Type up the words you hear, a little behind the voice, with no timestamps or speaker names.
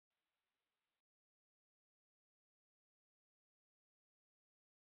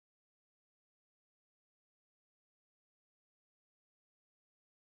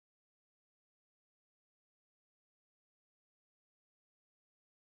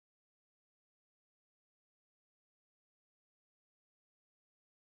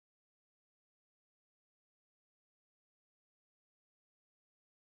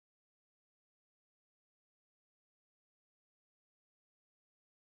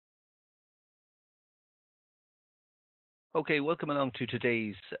Okay, welcome along to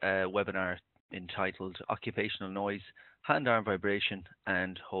today's webinar entitled Occupational Noise, Hand-Arm Vibration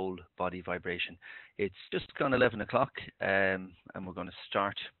and Whole Body Vibration. It's just gone 11 o'clock and we're going to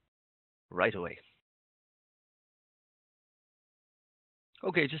start right away.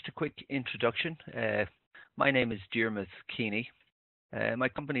 Okay, just a quick introduction. My name is Diarmuid Keaney. My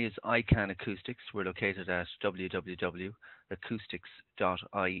company is Acoustics. We're located at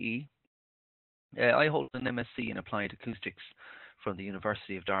www.acoustics.ie. I hold an M.Sc in Applied Acoustics from the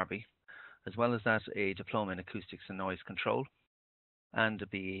University of Derby, as well as that a Diploma in Acoustics and Noise Control, and a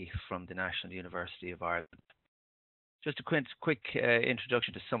BE from the National University of Ireland. Just a quick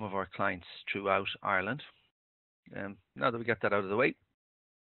introduction to some of our clients throughout Ireland. Now that we got that out of the way,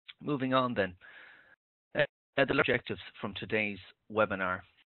 moving on then. The objectives from today's webinar.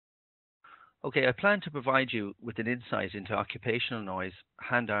 Okay, I plan to provide you with an insight into occupational noise,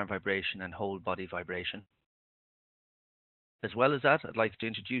 hand-arm vibration and whole body vibration. As well as that, I'd like to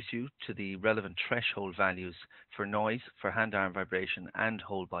introduce you to the relevant threshold values for noise, for hand-arm vibration and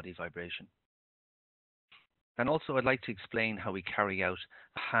whole body vibration. And also I'd like to explain how we carry out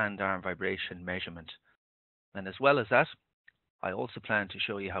a hand-arm vibration measurement. And as well as that, I also plan to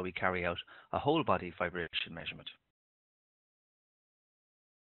show you how we carry out a whole body vibration measurement.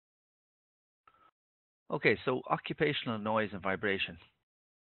 Okay, so occupational noise and vibration.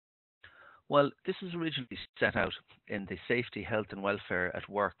 Well, this was originally set out in the Safety, Health and Welfare at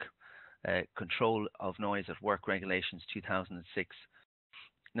Work Control of Noise at Work Regulations 2006.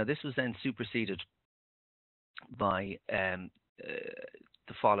 Now, this was then superseded by the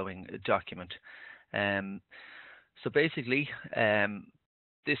following document. So basically,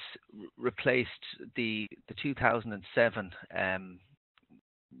 this replaced the 2007,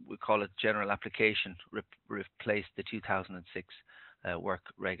 we call it general application, replaced the 2006 work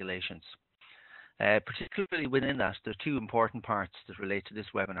regulations. Particularly within that, there are two important parts that relate to this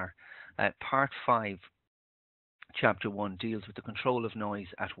webinar. Part 5, Chapter 1, deals with the control of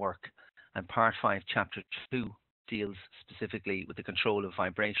noise at work, and Part 5, Chapter 2, deals specifically with the control of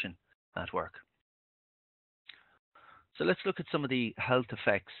vibration at work. So let's look at some of the health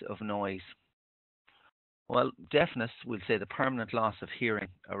effects of noise. Well, deafness, we'll say the permanent loss of hearing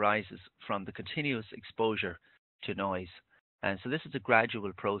arises from the continuous exposure to noise. And so this is a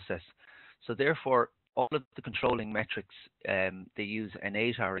gradual process. So therefore, all of the controlling metrics, they use an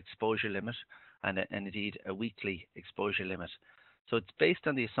 8-hour exposure limit and indeed a weekly exposure limit. So it's based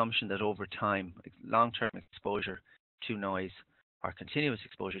on the assumption that over time, long-term exposure to noise or continuous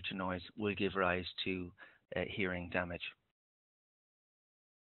exposure to noise will give rise to hearing damage.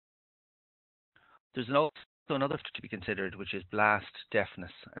 There's also another to be considered, which is blast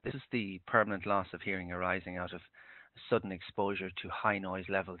deafness. This is the permanent loss of hearing arising out of sudden exposure to high noise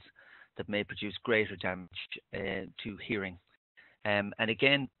levels that may produce greater damage to hearing. And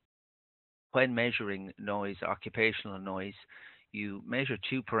again, when measuring noise, occupational noise, you measure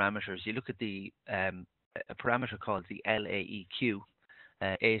two parameters. You look at the a parameter called the LAEQ,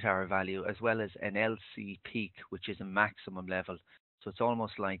 8-hour value, as well as an LC peak, which is a maximum level. So it's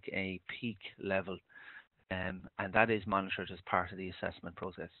almost like a peak level, and that is monitored as part of the assessment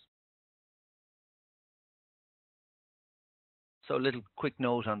process. So a little quick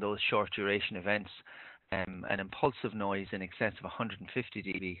note on those short duration events. An impulsive noise in excess of 150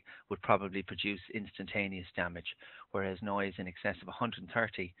 dB would probably produce instantaneous damage, whereas noise in excess of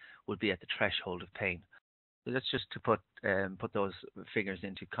 130 would be at the threshold of pain. So that's just to put those figures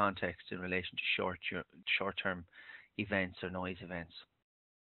into context in relation to short-term events or noise events.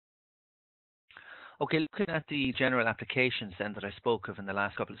 Okay, looking at the general applications then that I spoke of in the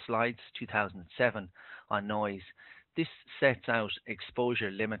last couple of slides, 2007 on noise, this sets out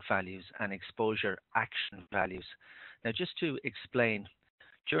exposure limit values and exposure action values. Now, just to explain,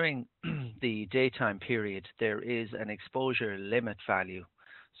 during the daytime period, there is an exposure limit value.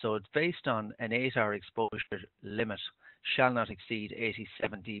 So it's based on an 8-hour exposure limit shall not exceed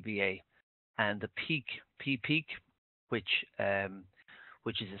 87 dBA, and the peak, P-peak, which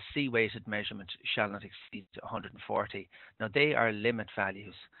is a C-weighted measurement, shall not exceed 140. Now, they are limit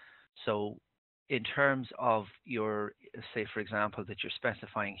values. So in terms of your, say, for example, that you're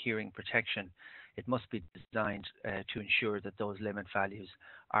specifying hearing protection, it must be designed to ensure that those limit values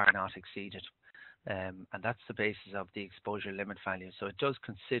are not exceeded. And that's the basis of the exposure limit value. So it does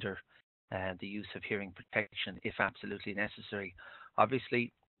consider the use of hearing protection if absolutely necessary.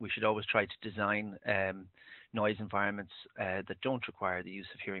 Obviously, we should always try to design noise environments that don't require the use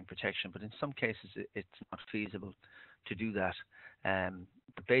of hearing protection, but in some cases it's not feasible to do that.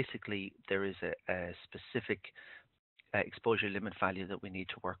 But basically, there is a specific exposure limit value that we need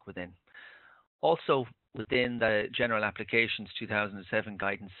to work within. Also, within the General Applications 2007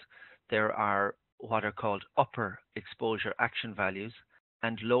 guidance, there are what are called upper exposure action values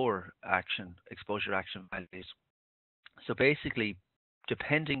and lower exposure action values. So basically,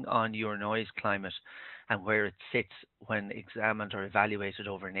 depending on your noise climate and where it sits when examined or evaluated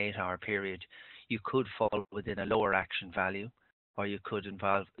over an 8-hour period, you could fall within a lower action value, or you could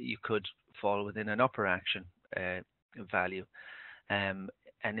fall within an upper action value. And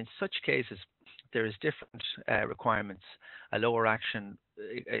in such cases, there is different requirements. A lower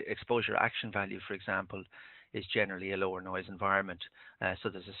exposure action value, for example, is generally a lower noise environment. So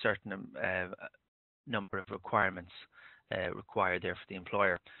there's a certain number of requirements required there for the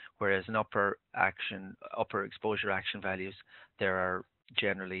employer. Whereas in upper exposure action values, there are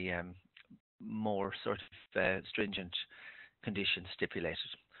generally more sort of stringent conditions stipulated.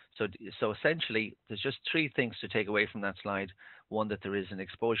 So essentially, there's just three things to take away from that slide. One, that there is an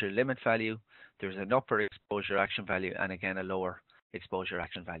exposure limit value, there's an upper exposure action value, and again, a lower exposure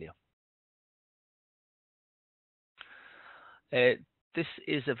action value. This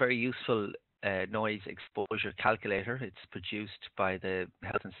is a very useful noise exposure calculator. It's produced by the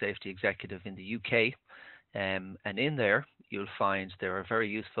Health and Safety Executive in the UK. And in there, you'll find there are very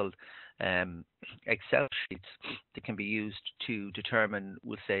useful Excel sheets that can be used to determine,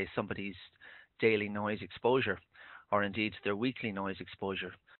 we'll say, somebody's daily noise exposure, or indeed their weekly noise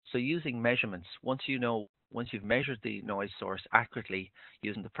exposure. So using measurements, once you've measured the noise source accurately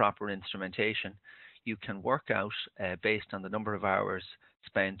using the proper instrumentation, you can work out based on the number of hours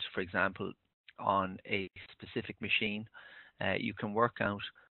spent, for example, on a specific machine, you can work out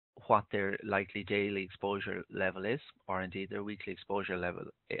what their likely daily exposure level is, or indeed their weekly exposure level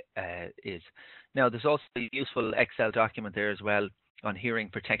is. Now, there's also a useful Excel document there as well on hearing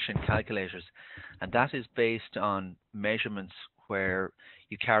protection calculators, and that is based on measurements where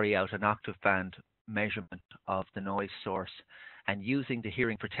you carry out an octave band measurement of the noise source, and using the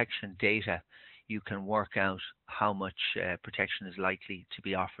hearing protection data, you can work out how much protection is likely to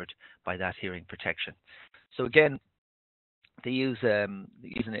be offered by that hearing protection. So again, they use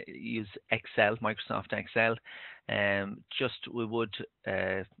Excel, Microsoft Excel. We would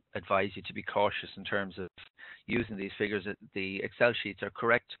advise you to be cautious in terms of using these figures. The Excel sheets are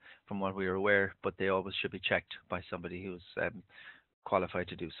correct from what we are aware, but they always should be checked by somebody who's qualified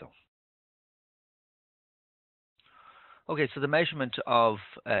to do so. Okay, so the measurement of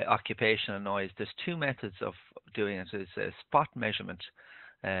occupational noise, there's two methods of doing it. It's a spot measurement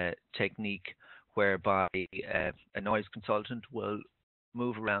technique whereby a noise consultant will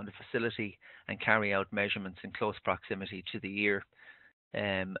move around a facility and carry out measurements in close proximity to the ear,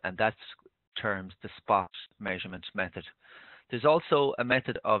 and that's termed the spot measurement method. There's also a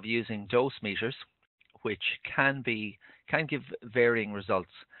method of using dose meters, which can give varying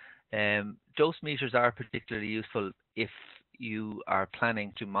results. Dose meters are particularly useful if you are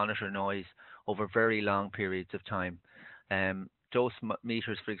planning to monitor noise over very long periods of time. Dose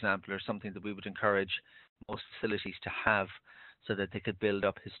meters, for example, are something that we would encourage most facilities to have so that they could build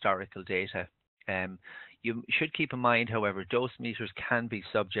up historical data. You should keep in mind, however, dose meters can be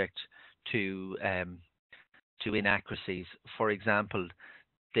subject to inaccuracies. For example,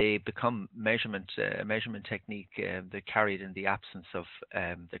 they become a measurement technique. They're carried around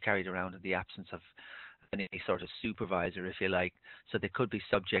in the absence of any sort of supervisor, if you like. So they could be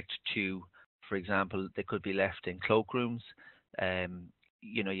subject to, for example, they could be left in cloakrooms.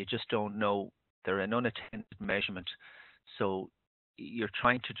 You just don't know. They're an unattended measurement, so you're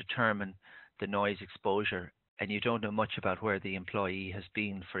trying to determine the noise exposure, and you don't know much about where the employee has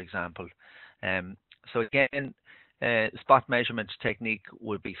been, for example. So again, spot measurement technique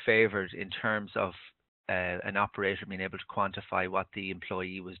would be favoured in terms of an operator being able to quantify what the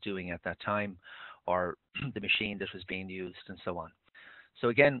employee was doing at that time, or the machine that was being used, and so on. So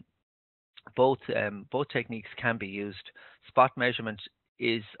again, both techniques can be used. Spot measurement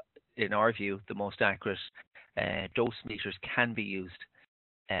is, in our view, the most accurate. Dose meters can be used,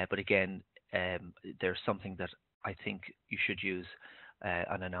 but again, there's something that I think you should use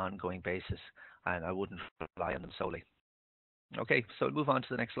on an ongoing basis, and I wouldn't rely on them solely. Okay, so we'll move on to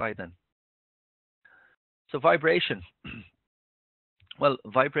the next slide then. So vibration. Well,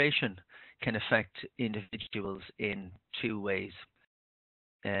 vibration can affect individuals in two ways.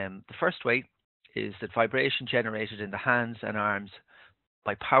 The first way is that vibration generated in the hands and arms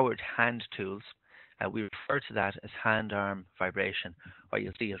by powered hand tools. We refer to that as hand-arm vibration, or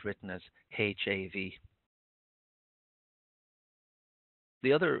you'll see it written as HAV.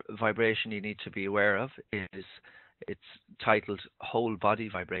 The other vibration you need to be aware of is it's titled whole body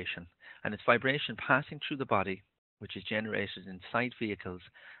vibration, and it's vibration passing through the body which is generated in site vehicles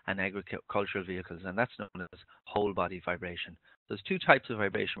and agricultural vehicles, and that's known as whole body vibration. There's two types of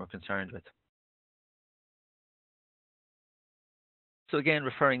vibration we're concerned with. So again,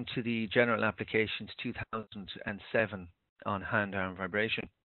 referring to the General Applications 2007 on hand-arm vibration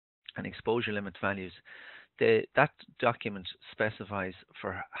and exposure limit values, that document specifies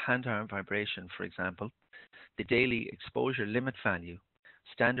for hand-arm vibration, for example, the daily exposure limit value,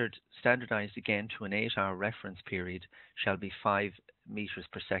 standardized again to an 8-hour reference period, shall be 5 meters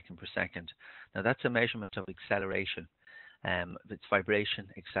per second. Now that's a measurement of acceleration. It's vibration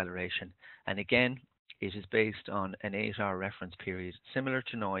acceleration. And again, it is based on an 8-hour reference period, similar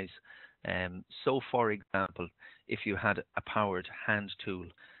to noise. So for example, if you had a powered hand tool,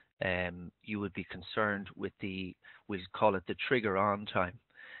 you would be concerned with we'll call it the trigger on time.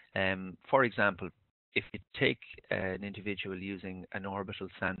 For example, if you take an individual using an orbital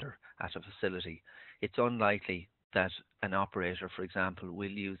sander at a facility, it's unlikely that an operator, for example, will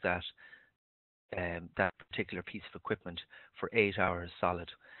use that particular piece of equipment for 8 hours solid.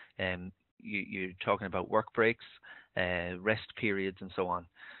 You're talking about work breaks, rest periods, and so on.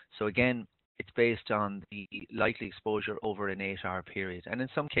 So again, it's based on the likely exposure over an 8-hour period, and in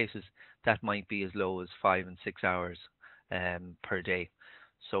some cases that might be as low as 5 and 6 hours per day.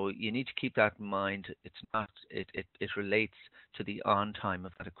 So you need to keep that in mind. It's not. It relates to the on time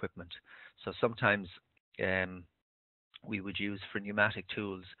of that equipment. So sometimes we would use for pneumatic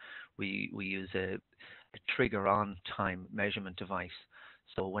tools, we use a trigger on time measurement device.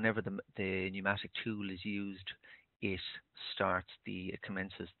 So whenever the pneumatic tool is used, it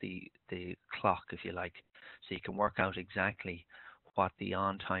commences the clock, if you like. So you can work out exactly what the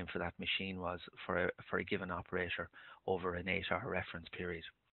on time for that machine was for a given operator over an 8-hour reference period.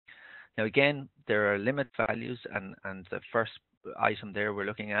 Now again, there are limit values, and the first item there we're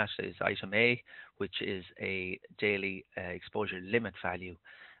looking at is item A, which is a daily exposure limit value.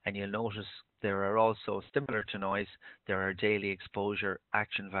 And you'll notice there are also, similar to noise, there are daily exposure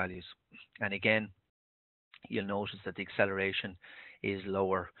action values. And again, you'll notice that the acceleration is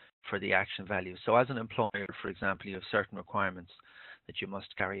lower for the action value. So as an employer, for example, you have certain requirements that you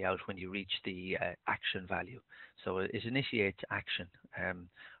must carry out when you reach the action value. So it initiates action,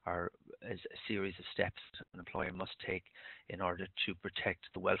 or is a series of steps an employer must take in order to protect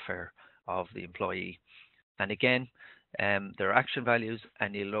the welfare of the employee. And again, there are action values,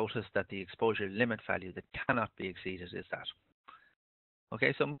 and you'll notice that the exposure limit value that cannot be exceeded is that.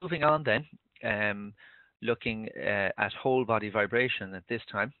 Okay, so moving on then, looking at whole body vibration at this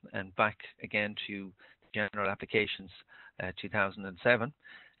time, and back again to General Applications 2007,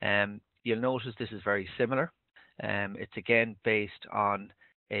 you'll notice this is very similar. It's again based on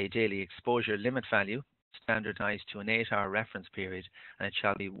a daily exposure limit value, standardized to an 8-hour reference period, and it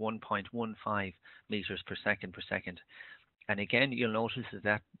shall be 1.15 meters per second. And again, you'll notice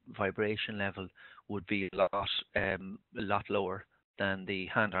that vibration level would be a lot lower than the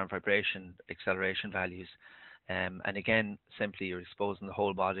hand-arm vibration acceleration values. And again, simply you're exposing the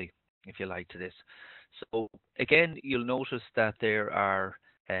whole body, if you like, to this. So again, you'll notice that there are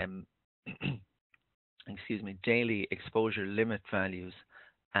daily exposure limit values,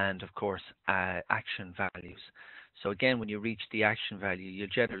 and of course action values. So again, when you reach the action value, you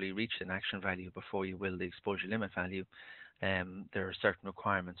generally reach an action value before you will the exposure limit value. There are certain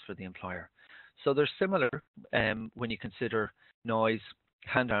requirements for the employer. So they're similar when you consider noise,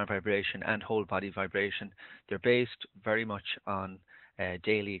 hand-arm vibration, and whole body vibration. They're based very much on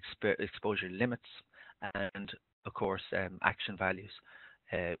daily exposure limits and, of course, action values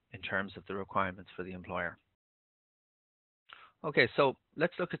in terms of the requirements for the employer. Okay, so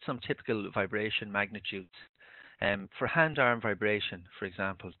let's look at some typical vibration magnitudes. For hand-arm vibration, for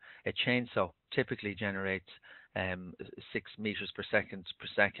example, a chainsaw typically generates 6 meters per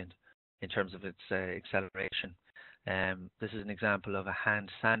second in terms of its acceleration. This is an example of a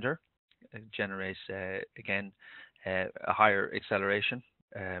hand sander. It generates, again, a higher acceleration.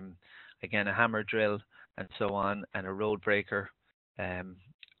 Again, a hammer drill, and so on, and a road breaker.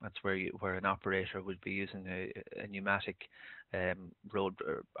 That's where an operator would be using a pneumatic road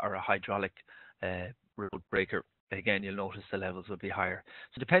or a hydraulic road breaker. Again, you'll notice the levels will be higher.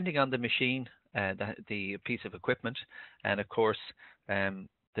 So depending on the machine, the piece of equipment, and of course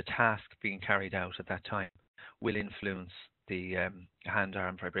the task being carried out at that time, will influence the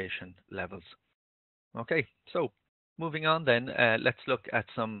hand-arm vibration levels. Okay, so moving on then, let's look at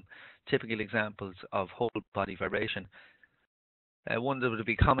some typical examples of whole body vibration. One that would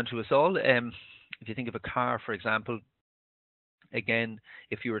be common to us all. If you think of a car, for example, again,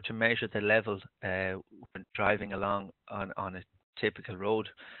 if you were to measure the level when driving along on a typical road,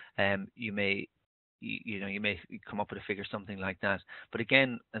 you may you may come up with a figure something like that. But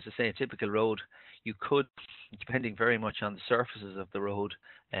again, as I say, a typical road, you could, depending very much on the surfaces of the road,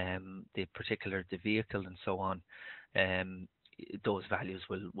 the vehicle and so on, um, those values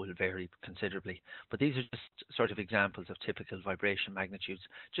will vary considerably. But these are just sort of examples of typical vibration magnitudes,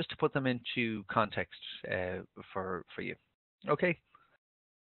 just to put them into context for you. Okay,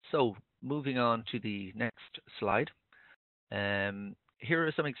 so moving on to the next slide. Here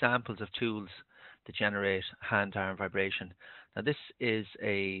are some examples of tools that generate hand-arm vibration. Now this is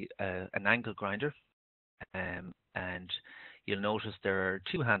an angle grinder, and you'll notice there are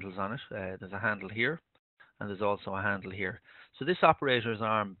two handles on it. There's a handle here, and there's also a handle here. So this operator's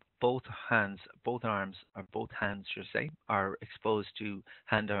arm, both hands, should say, are exposed to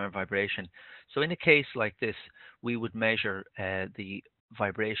hand-arm vibration. So in a case like this, we would measure the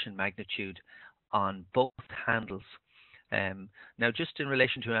vibration magnitude on both handles. Now, just in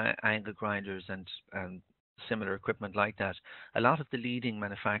relation to angle grinders and similar equipment like that, a lot of the leading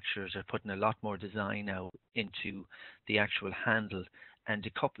manufacturers are putting a lot more design now into the actual handle and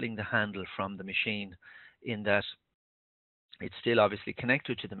decoupling the handle from the machine, in that it's still obviously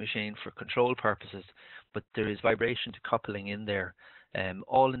connected to the machine for control purposes, but there is vibration decoupling in there,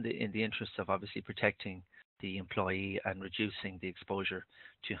 all in the interest of obviously protecting the employee and reducing the exposure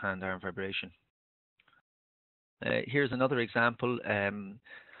to hand-arm vibration. Here's another example.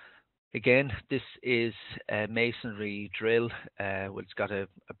 Again, this is a masonry drill. It's got a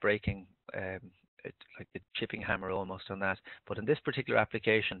breaking, like a chipping hammer almost on that. But in this particular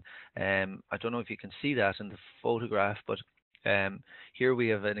application, I don't know if you can see that in the photograph, but here we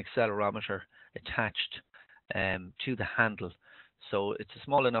have an accelerometer attached to the handle. So it's a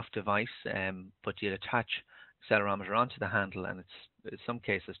small enough device, but you attach accelerometer onto the handle, and it's in some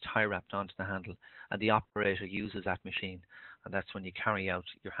cases tie wrapped onto the handle, and the operator uses that machine, and that's when you carry out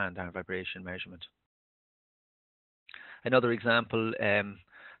your hand-arm vibration measurement. Another example,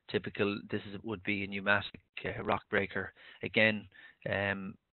 typical, would be a pneumatic rock breaker. Again,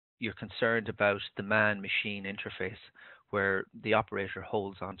 you're concerned about the man-machine interface, where the operator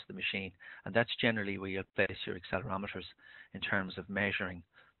holds onto the machine, and that's generally where you place your accelerometers in terms of measuring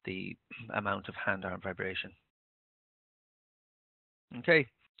the amount of hand-arm vibration. Okay,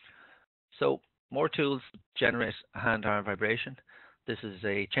 so more tools generate hand-arm vibration. This is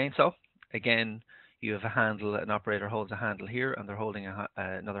a chainsaw. Again, you have a handle, an operator holds a handle here, and they're holding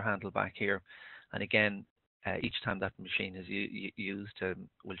another handle back here. And again, each time that machine is used,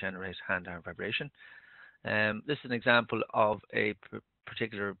 will generate hand-arm vibration. This is an example of a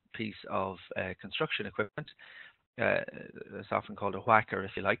particular piece of construction equipment. It's often called a whacker,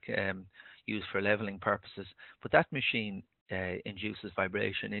 if you like, used for leveling purposes. But that machine induces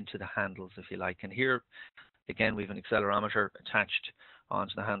vibration into the handles, if you like. And here, again, we have an accelerometer attached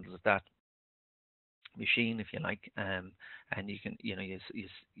onto the handles of that machine, if you like, and you can,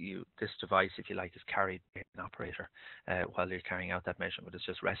 this device, if you like, is carried by an operator while you're carrying out that measurement. It's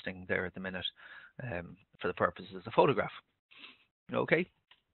just resting there at the minute for the purposes of the photograph. Okay,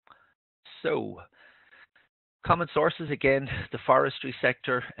 so common sources, again, the forestry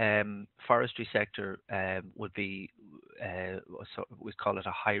sector. Would be, so we call it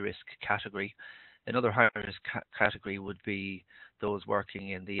a high-risk category. Another high-risk category would be those working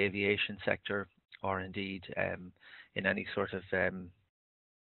in the aviation sector, or indeed in any sort of,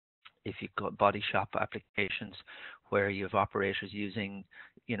 if you've got body shop applications where you have operators using,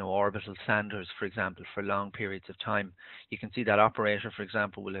 orbital sanders, for example, for long periods of time. You can see that operator, for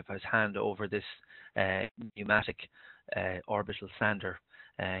example, will have his hand over this pneumatic orbital sander.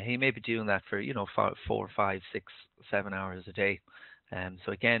 He may be doing that for 4, 5, 6, 7 hours a day.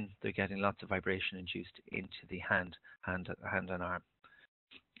 So again, they're getting lots of vibration induced into the hand and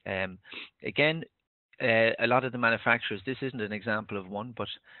arm. Again, a lot of the manufacturers, this isn't an example of one, but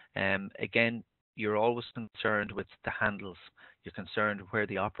again, you're always concerned with the handles. You're concerned where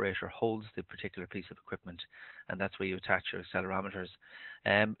the operator holds the particular piece of equipment, and that's where you attach your accelerometers.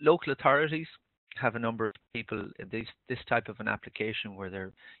 Local authorities have a number of people in this type of an application where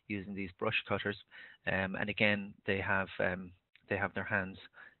they're using these brush cutters, and again, they have their hands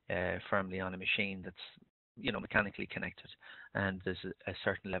firmly on a machine that's mechanically connected, and there's a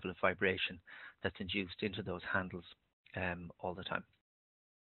certain level of vibration that's induced into those handles all the time.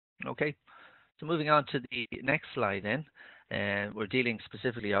 Okay, so moving on to the next slide then, we're dealing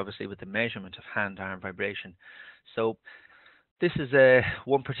specifically obviously with the measurement of hand-arm vibration. So this is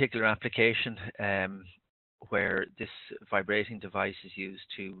one particular application where this vibrating device is used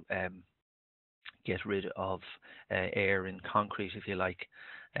to get rid of air in concrete, if you like.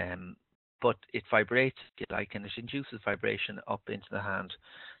 But it vibrates, if you like, and it induces vibration up into the hand.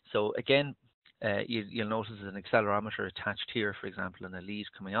 So again, you'll notice there's an accelerometer attached here, for example, and a lead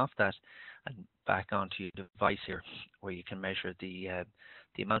coming off that and back onto your device here, where you can measure the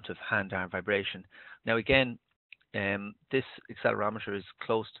amount of hand-arm vibration. Now again, this accelerometer is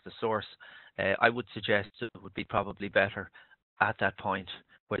close to the source. I would suggest it would be probably better at that point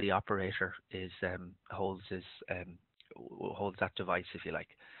where the operator is holds that device, if you like.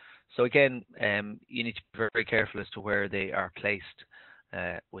 So again, you need to be very careful as to where they are placed,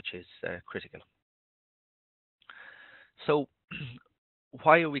 which is critical. So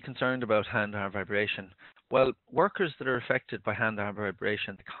why are we concerned about hand-arm vibration? Well, workers that are affected by hand-arm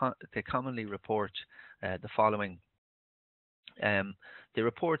vibration, they commonly report the following. They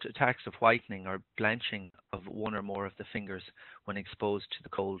report attacks of whitening or blanching of one or more of the fingers when exposed to the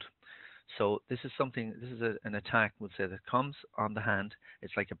cold. So this is an attack, we'll say, that comes on the hand.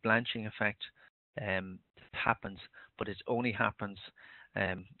 It's like a blanching effect that happens, but it only happens,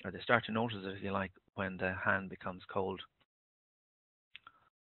 or they start to notice it, if you like, when the hand becomes cold.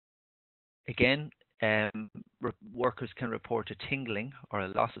 Again, workers can report a tingling or a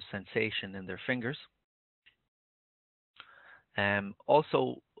loss of sensation in their fingers.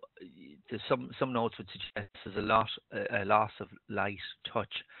 Also, some notes would suggest there's a loss of light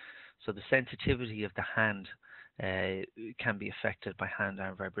touch. So the sensitivity of the hand can be affected by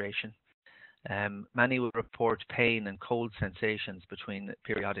hand-arm vibration. Many will report pain and cold sensations between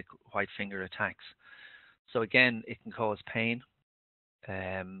periodic white finger attacks. So again, it can cause pain,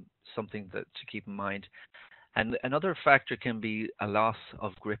 something to keep in mind. And another factor can be a loss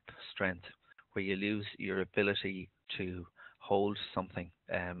of grip strength, where you lose your ability to hold something,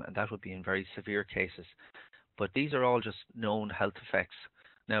 and that would be in very severe cases. But these are all just known health effects.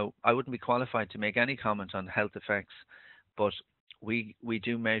 Now, I wouldn't be qualified to make any comment on health effects, but we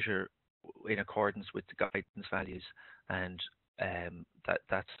do measure in accordance with the guidance values, and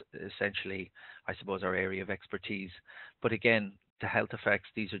that's essentially, I suppose, our area of expertise. But again, the health effects,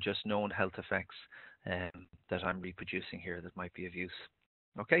 these are just known health effects that I'm reproducing here that might be of use.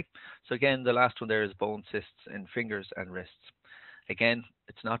 Okay, so again, the last one there is bone cysts in fingers and wrists. Again,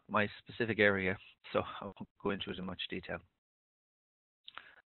 it's not my specific area, so I won't go into it in much detail.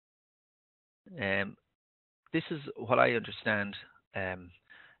 This is what I understand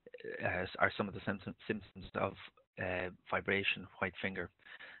are some of the symptoms of vibration white finger.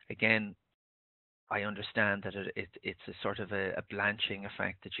 Again, I understand that it's a sort of a blanching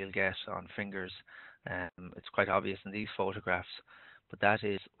effect that you'll get on fingers. It's quite obvious in these photographs, but that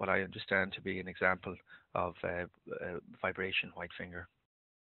is what I understand to be an example of vibration white finger.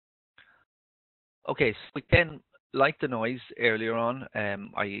 Okay, so again, like the noise earlier on,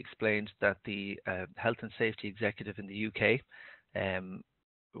 I explained that the health and safety executive in the UK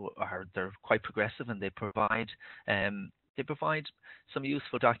they're quite progressive, and they provide some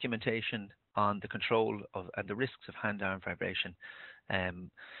useful documentation on the control of and the risks of hand-arm vibration.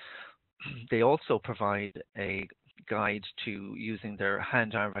 They also provide a guide to using their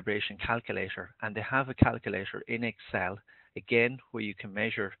hand-arm vibration calculator, and they have a calculator in Excel, again, where you can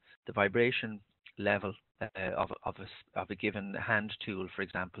measure the vibration level of a given hand tool, for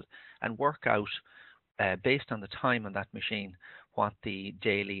example, and work out based on the time on that machine what the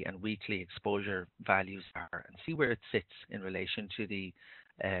daily and weekly exposure values are, and see where it sits in relation to the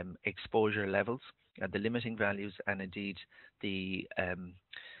exposure levels, the limiting values, and indeed the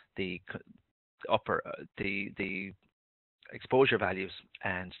exposure values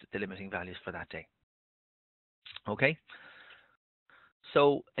and the limiting values for that day. Okay.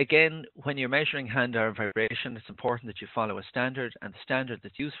 So again, when you're measuring hand-arm vibration, it's important that you follow a standard, and the standard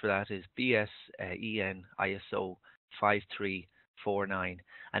that's used for that is BS-EN ISO 5349.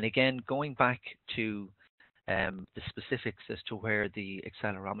 And again, going back to the specifics as to where the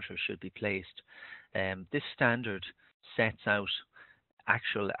accelerometer should be placed, this standard sets out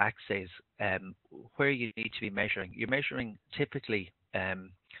actual axes where you need to be measuring. You're measuring typically,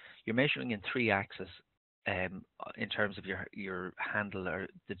 you're measuring in 3 axes. In terms of your handle or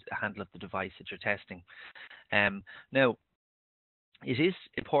the handle of the device that you're testing. Now, it is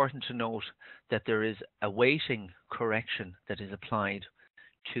important to note that there is a weighting correction that is applied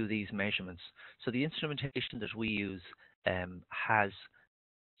to these measurements. So the instrumentation that we use has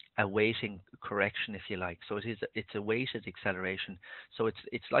a weighting correction, if you like. So it's a weighted acceleration. So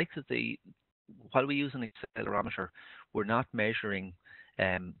it's like that while we use an accelerometer, we're not measuring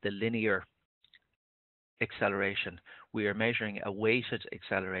the linear acceleration. We are measuring a weighted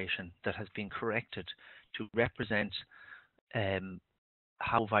acceleration that has been corrected to represent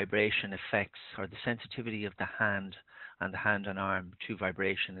how vibration affects, or the sensitivity of the hand and the hand and arm to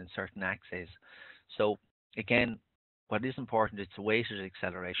vibration in certain axes. So again, what is important, it's a weighted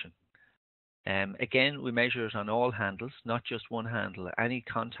acceleration. Again, we measure it on all handles, not just one handle. Any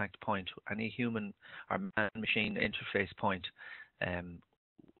contact point, any human or man-machine interface point um,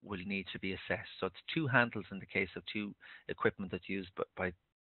 will need to be assessed. So it's two handles in the case of two equipment that's used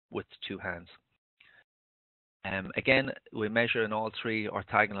with two hands. Again, we measure in all three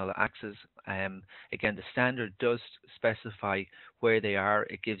orthogonal axes. Again, the standard does specify where they are.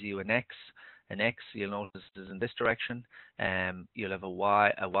 It gives you an X. An X, you'll notice, is in this direction. You'll have a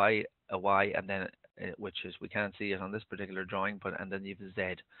Y, and then which is, we can't see it on this particular drawing, and then you have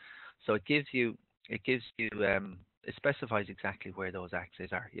a Z. So it specifies exactly where those axes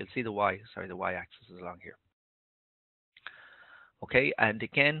are. You'll see the Y axis is along here. Okay, and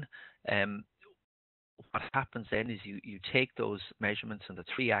again, what happens then is you take those measurements on the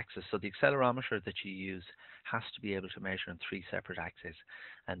three axes. So the accelerometer that you use has to be able to measure on three separate axes,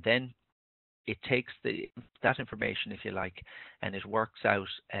 and then it takes that information, if you like, and it works out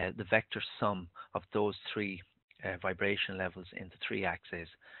the vector sum of those three vibration levels in the three axes,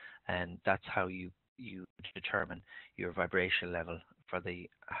 and that's how you determine your vibration level for the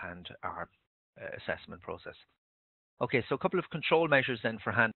hand-arm assessment process. Okay, so a couple of control measures then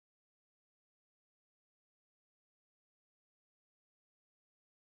for hand.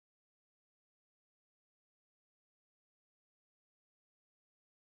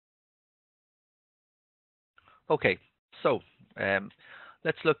 Okay, so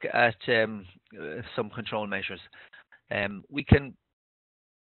let's look at some control measures. We can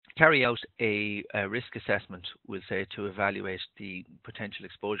carry out a risk assessment, we'll say, to evaluate the potential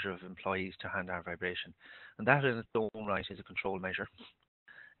exposure of employees to hand-arm vibration. And that in its own right is a control measure.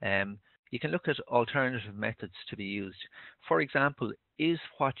 You can look at alternative methods to be used. For example, is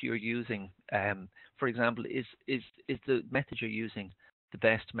what you're using, for example, is the method you're using the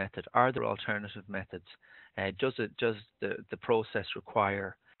best method? Are there alternative methods? Does the process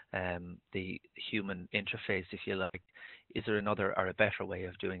require the human interface, if you like? Is there another or a better way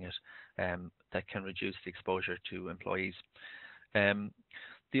of doing it that can reduce the exposure to employees?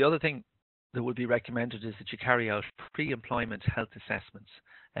 The other thing that would be recommended is that you carry out pre-employment health assessments.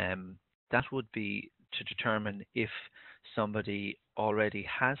 That would be to determine if somebody already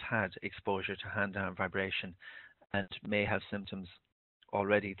has had exposure to hand-arm vibration and may have symptoms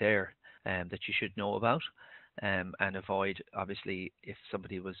already there that you should know about, and avoid, obviously, if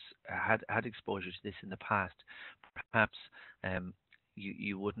somebody had exposure to this in the past, perhaps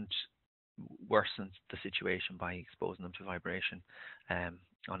you wouldn't worsen the situation by exposing them to vibration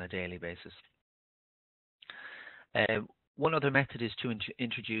on a daily basis. One other method is to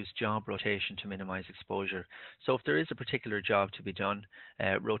introduce job rotation to minimize exposure. So if there is a particular job to be done,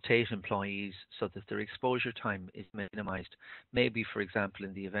 rotate employees so that their exposure time is minimized. Maybe, for example,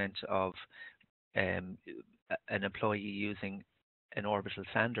 in the event of an employee using an orbital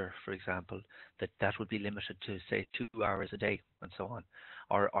sander, for example, that would be limited to, say, 2 hours a day and so on.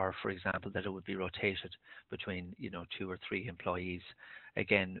 Or for example, that it would be rotated between 2 or 3 employees,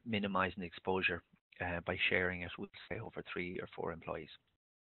 again minimizing exposure by sharing it with, say, over 3 or 4 employees.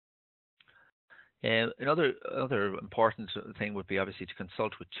 Another important thing would be obviously to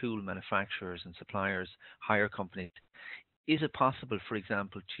consult with tool manufacturers and suppliers, hire companies. Is it possible, for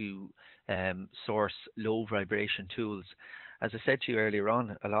example, to source low vibration tools? As I said to you earlier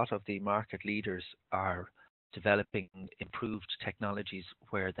on, a lot of the market leaders are developing improved technologies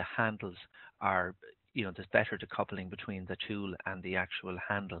where the handles are, there's better decoupling between the tool and the actual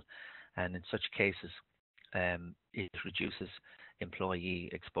handle. And in such cases, it reduces employee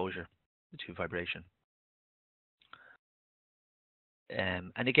exposure to vibration.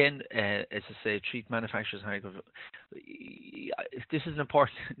 And again, as I say, treat manufacturers. This is an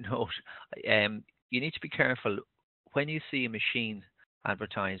important note. You need to be careful when you see a machine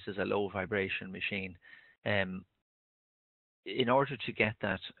advertised as a low vibration machine. In order to get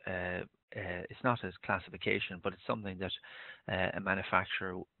that, it's not a classification, but it's something that a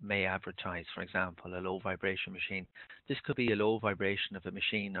manufacturer may advertise. For example, a low vibration machine. This could be a low vibration of a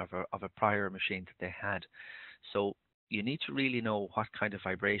machine of a prior machine that they had. So you need to really know what kind of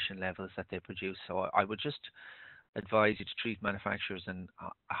vibration levels that they produce. So I would just advise you to treat manufacturers and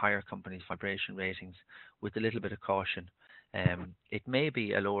hire companies' vibration ratings with a little bit of caution. It may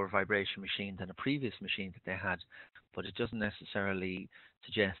be a lower vibration machine than a previous machine that they had, but it doesn't necessarily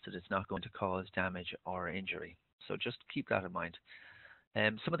suggest that it's not going to cause damage or injury. So just keep that in mind.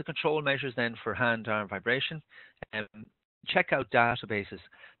 Some of the control measures then for hand-arm vibration. Check out databases.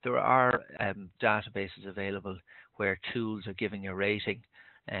 There are databases available where tools are giving a rating.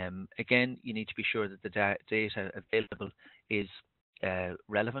 Again, you need to be sure that the data available is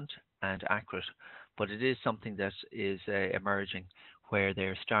relevant and accurate, but it is something that is emerging where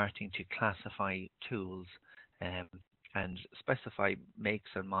they're starting to classify tools um, and specify makes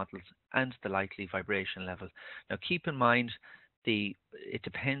and models and the likely vibration level. Now keep in mind it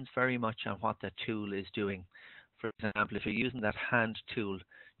depends very much on what that tool is doing. For example, if you're using that hand tool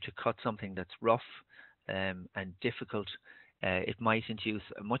to cut something that's rough and difficult, it might induce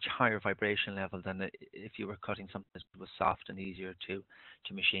a much higher vibration level than if you were cutting something that was soft and easier to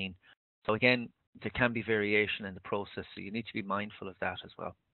machine. So again, there can be variation in the process, so you need to be mindful of that as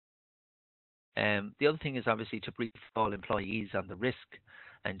well. The other thing is obviously to brief all employees on the risk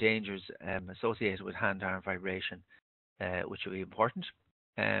and dangers associated with hand-arm vibration, which will be important.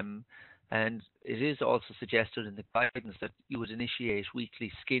 And it is also suggested in the guidance that you would initiate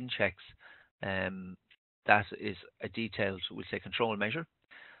weekly skin checks. That is a detailed, we'll say, control measure.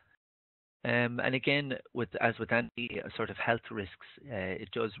 And again, as with any sort of health risks, it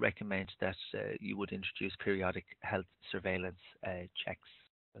does recommend that you would introduce periodic health surveillance checks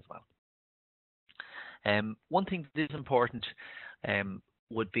as well. One thing that is important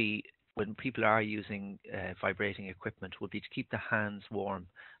would be when people are using vibrating equipment would be to keep the hands warm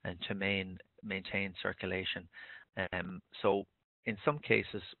and to maintain circulation. So in some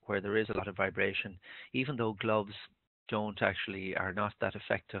cases where there is a lot of vibration, even though gloves are not that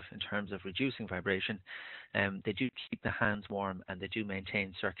effective in terms of reducing vibration, they do keep the hands warm and they do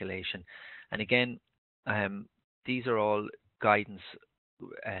maintain circulation. And again, these are all guidance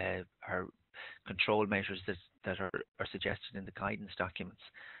or control measures that are suggested in the guidance documents,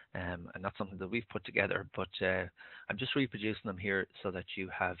 and not something that we've put together, but I'm just reproducing them here so that you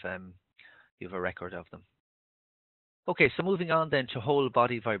have a record of them. Okay, so moving on then to whole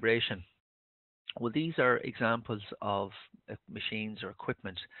body vibration. Well, these are examples of machines or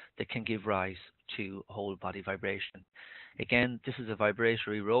equipment that can give rise to whole body vibration. Again, this is a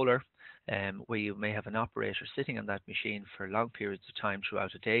vibratory roller where you may have an operator sitting on that machine for long periods of time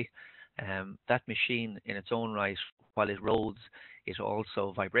throughout a day. That machine in its own right, while it rolls, it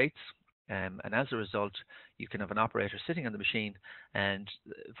also vibrates. And as a result, you can have an operator sitting on the machine and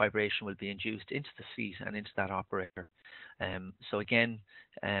vibration will be induced into the seat and into that operator. So again,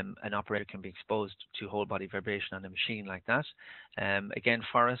 an operator can be exposed to whole body vibration on a machine like that. Again,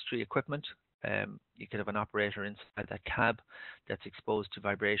 forestry equipment, you could have an operator inside that cab that's exposed to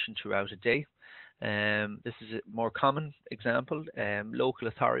vibration throughout a day. This is a more common example. Local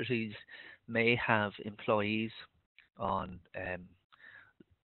authorities may have employees on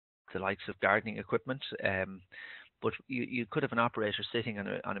the likes of gardening equipment, but you could have an operator sitting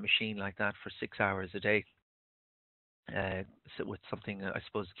on a machine like that for 6 hours a day, so with something, I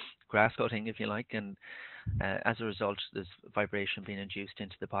suppose, grass cutting, if you like, and as a result, there's vibration being induced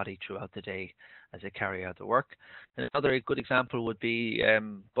into the body throughout the day as they carry out the work. Another good example would be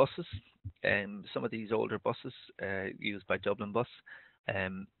buses. Some of these older buses used by Dublin Bus,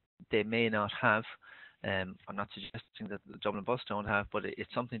 they may not have. I'm not suggesting that the Dublin Bus don't have, but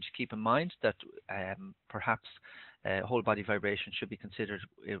it's something to keep in mind that perhaps whole body vibration should be considered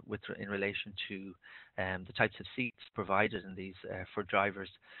in relation to the types of seats provided in these for drivers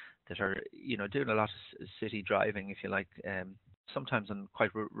that are, doing a lot of city driving, if you like, sometimes on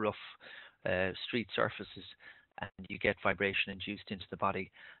quite rough street surfaces, and you get vibration induced into the body.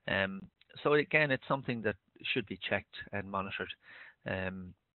 So again, it's something that should be checked and monitored.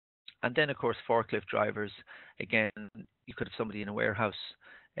 And then, of course, forklift drivers. Again, you could have somebody in a warehouse,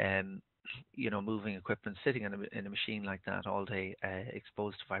 moving equipment, sitting in a machine like that all day,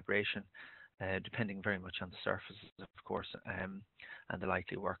 exposed to vibration, depending very much on the surfaces, of course, and the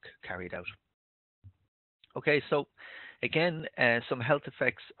likely work carried out. Okay, so again, some health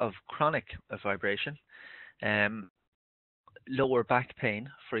effects of chronic vibration. Lower back pain,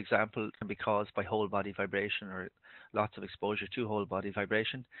 for example, can be caused by whole body vibration or lots of exposure to whole body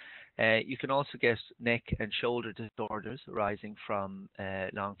vibration. You can also get neck and shoulder disorders arising from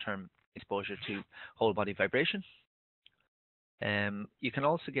long-term exposure to whole body vibration. You can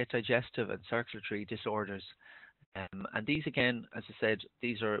also get digestive and circulatory disorders. And these, again, as I said,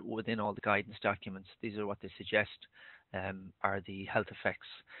 these are within all the guidance documents. These are what they suggest are the health effects.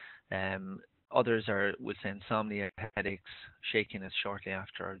 Others are, we'll say, insomnia, headaches, shakiness shortly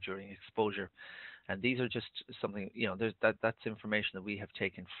after or during exposure. And these are just something, that's information that we have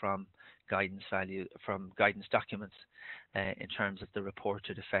taken from guidance documents in terms of the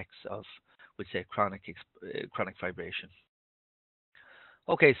reported effects of, we'd say, chronic vibration.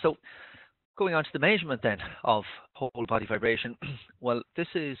 Okay, so going on to the measurement then of whole body vibration. Well, this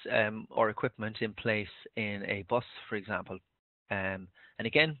is our equipment in place in a bus, for example. And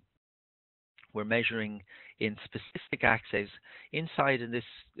again, We're measuring in specific axes. Inside in this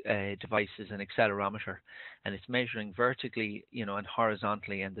device is an accelerometer, and it's measuring vertically, and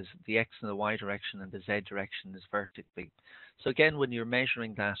horizontally, and there's the X and the Y direction and the Z direction is vertically. So again, when you're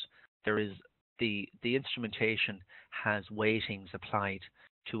measuring that, there is the instrumentation has weightings applied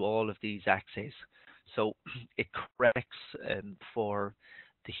to all of these axes. So it corrects for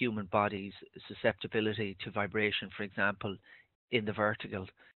the human body's susceptibility to vibration, for example, in the vertical,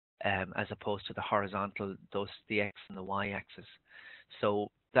 as opposed to the horizontal, thus the X and the Y axis. So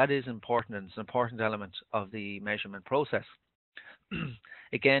that is important, and it's an important element of the measurement process.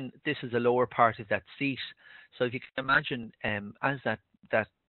 Again, this is the lower part of that seat. So if you can imagine, as that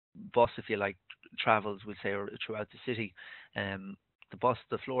bus, if you like, travels, we'll say, or throughout the city,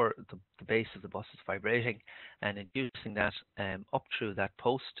 the floor, the base of the bus is vibrating and inducing that up through that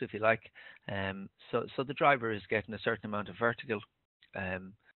post, if you like. So the driver is getting a certain amount of vertical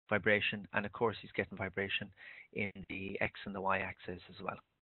vibration, and of course he's getting vibration in the X and the Y axis as well.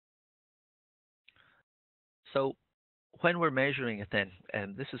 So when we're measuring it then,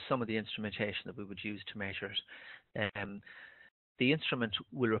 this is some of the instrumentation that we would use to measure it. The instrument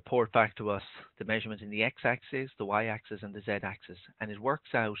will report back to us the measurement in the X-axis, the Y-axis, and the Z-axis, and it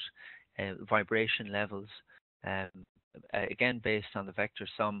works out vibration levels, again based on the vector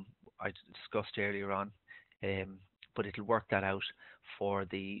sum I discussed earlier on, but it'll work that out for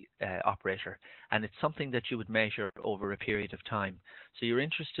the operator, and it's something that you would measure over a period of time. So you're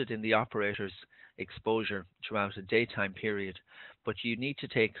interested in the operator's exposure throughout a daytime period, but you need to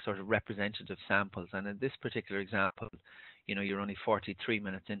take sort of representative samples, and in this particular example, you're only 43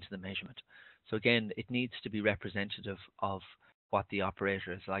 minutes into the measurement. So again, it needs to be representative of what the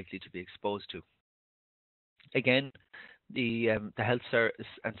operator is likely to be exposed to. Again, the Health Service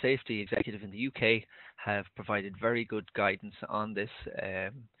and Safety Executive in the UK have provided very good guidance on this,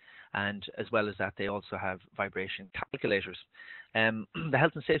 and as well as that, they also have vibration calculators. The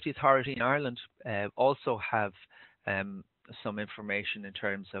Health and Safety Authority in Ireland also have some information in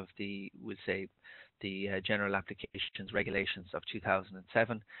terms of the General Applications Regulations of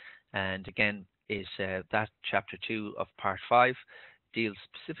 2007, and again is that Chapter 2 of Part 5 deals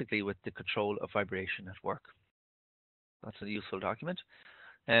specifically with the control of vibration at work. That's a useful document.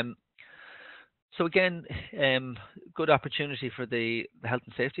 So again, good opportunity for the Health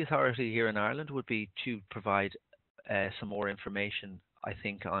and Safety Authority here in Ireland would be to provide some more information, I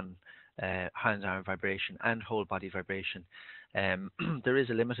think, on hand-arm vibration and whole body vibration. There is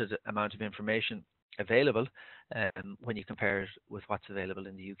a limited amount of information available when you compare it with what's available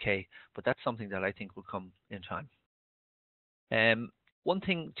in the UK, but that's something that I think will come in time. One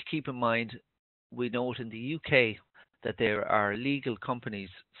thing to keep in mind, we note in the UK that there are legal companies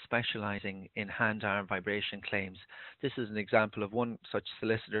specializing in hand-arm vibration claims. This is an example of one such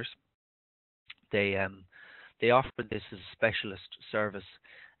solicitors. They offer this as a specialist service.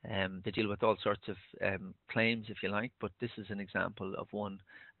 They deal with all sorts of claims, if you like, but this is an example of one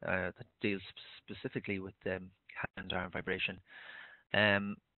that deals specifically with hand-arm vibration.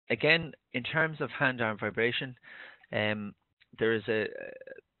 Again, in terms of hand-arm vibration, there is a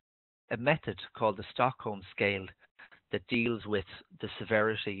method called the Stockholm scale that deals with the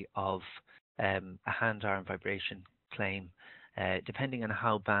severity of a hand-arm vibration claim, depending on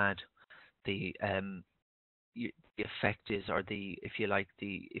how bad the effect is, or if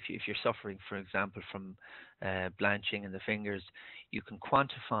you're suffering, for example, from blanching in the fingers, you can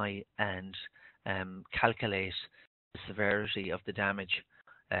quantify and calculate the severity of the damage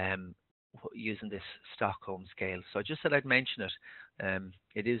using this Stockholm scale. So I just said I'd mention it.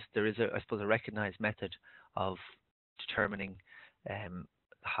 There is I suppose, a recognized method of determining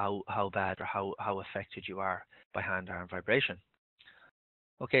how bad or how affected you are by hand-arm vibration.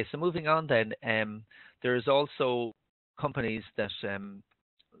 Okay, so moving on then, there is also companies that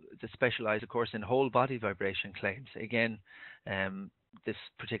specialize, of course, in whole body vibration claims. Again, this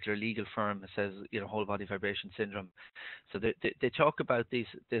particular legal firm says, whole body vibration syndrome. So they talk about this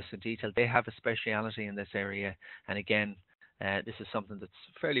in detail. They have a speciality in this area, and again, this is something that's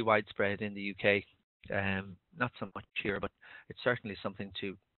fairly widespread in the UK. Not so much here, but it's certainly something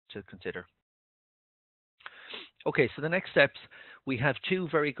to consider. Okay, so the next steps, we have two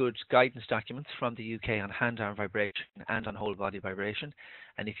very good guidance documents from the UK on hand-arm vibration and on whole body vibration.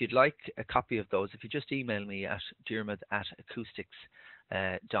 And if you'd like a copy of those, if you just email me at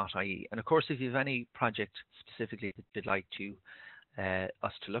diarmuid@acoustics.ie. And of course, if you have any project specifically that you'd like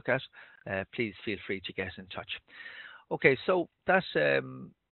us to look at, please feel free to get in touch. Okay, so that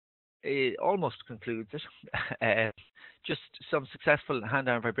it almost concludes it. Just some successful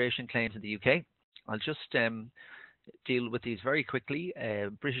hand-arm vibration claims in the UK. I'll just deal with these very quickly.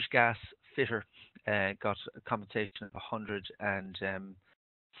 British Gas fitter got a compensation of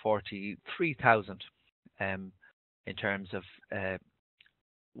 143,000 in terms of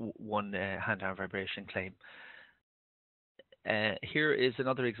one hand-arm vibration claim. Here is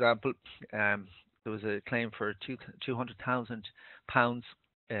another example. There was a claim for £200,000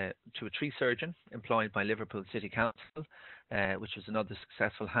 to a tree surgeon employed by Liverpool City Council, which was another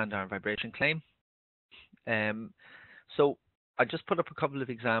successful hand-arm vibration claim. So I just put up a couple of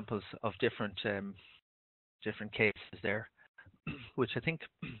examples of different cases there, which I think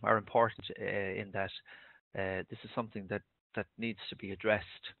are important in that this is something that needs to be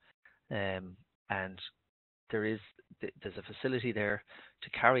addressed, and there's a facility there to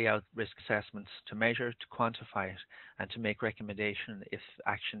carry out risk assessments, to measure, to quantify it, and to make recommendation if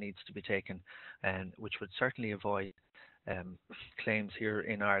action needs to be taken, and which would certainly avoid claims here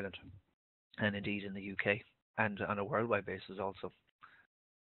in Ireland and indeed in the UK and on a worldwide basis also.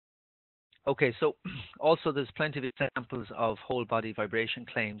 Okay, so also there's plenty of examples of whole body vibration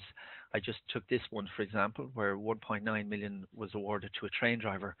claims. I just took this one, for example, where 1.9 million was awarded to a train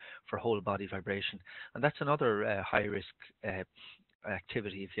driver for whole body vibration. And that's another high risk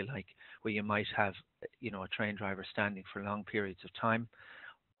activity, if you like, where you might have, a train driver standing for long periods of time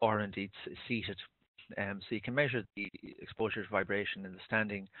or indeed seated. So you can measure the exposure to vibration in the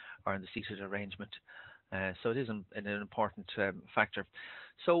standing or in the seated arrangement. So it is an important factor.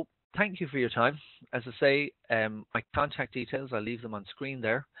 So thank you for your time. As I say, my contact details, I'll leave them on screen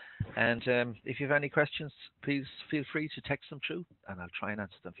there. And if you have any questions, please feel free to text them through and I'll try and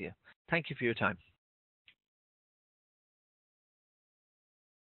answer them for you. Thank you for your time.